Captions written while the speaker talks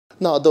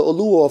Now, the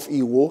Oluwo of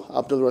Iwo,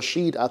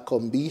 Abdulrosheed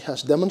Akanbi,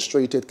 has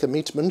demonstrated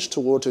commitment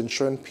toward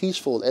ensuring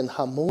peaceful and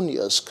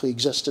harmonious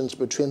coexistence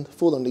between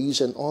Fulanis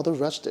and other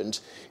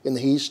residents in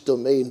his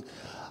domain.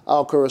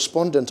 Our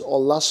correspondent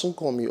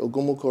Olasunkomi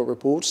Ogumuko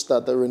reports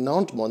that the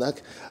renowned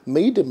monarch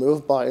made the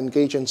move by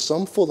engaging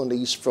some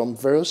Fulanis from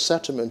various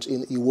settlements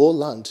in Iwo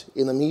land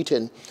in a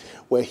meeting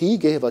where he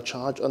gave a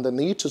charge on the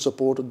need to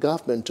support the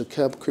government to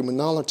curb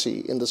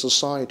criminality in the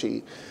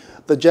society.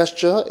 The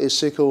gesture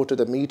is equal to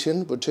the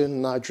meeting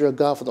between Nigeria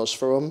Governors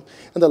Forum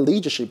and the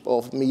leadership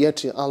of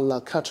Miyetti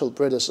Allah Cattle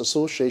Breeders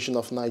Association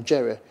of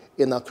Nigeria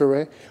in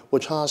Akure,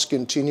 which has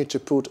continued to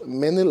put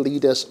many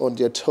leaders on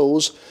their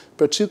toes,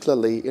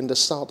 particularly in the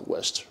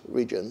southwest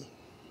region.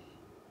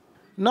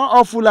 Not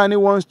all Fulani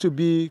wants to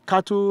be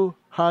cattle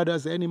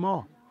herders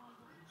anymore.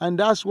 And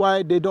that's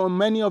why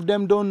many of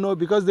them don't know,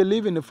 because they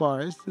live in the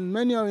forest,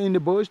 many are in the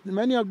bush,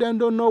 many of them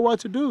don't know what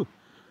to do.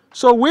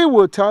 So we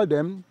will tell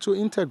them to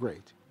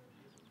integrate.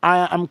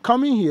 I am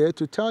coming here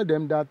to tell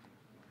them that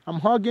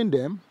I'm hugging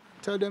them,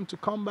 tell them to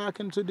come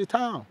back into the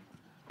town.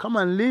 Come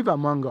and live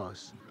among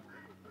us.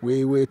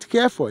 We will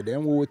care for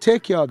them, we will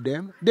take care of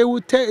them. They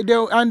will tell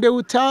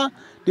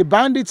the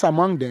bandits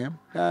among them,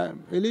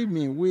 believe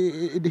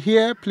me,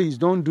 here, please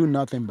don't do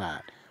nothing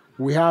bad.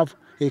 We have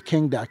a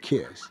king that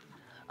cares.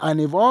 And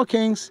if all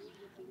kings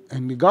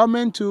and the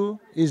government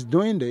too is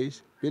doing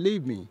this,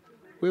 believe me,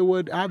 we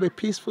would have a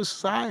peaceful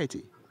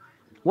society.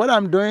 What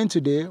I'm doing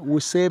today will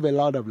save a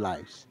lot of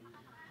lives.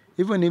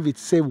 Even if it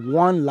saves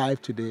one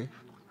life today,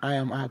 I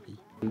am happy.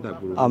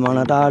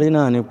 Àmọ̀ràn tá a rí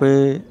náà ni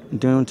pé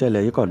tí ń tẹ̀lé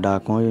yìí kò dáa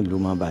kan ìlú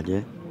máa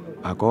bàjẹ́.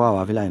 Àkọ́wọ́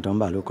àwa Fúlàní tó ń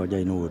bà ló kọjá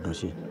inú òdùn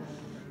sí.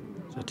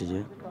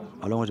 Sọtìjẹ́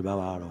Ọlọ́run ti bá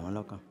wa rọ̀ wọ́n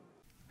lọ́kàn.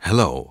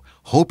 Hello,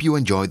 hope you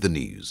enjoyed the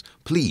news.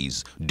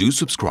 Please do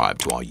subscribe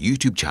to our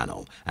YouTube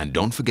channel and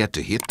don't forget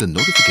to hit the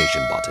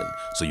notification button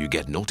so you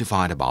get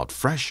notified about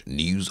fresh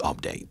news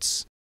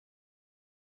updates.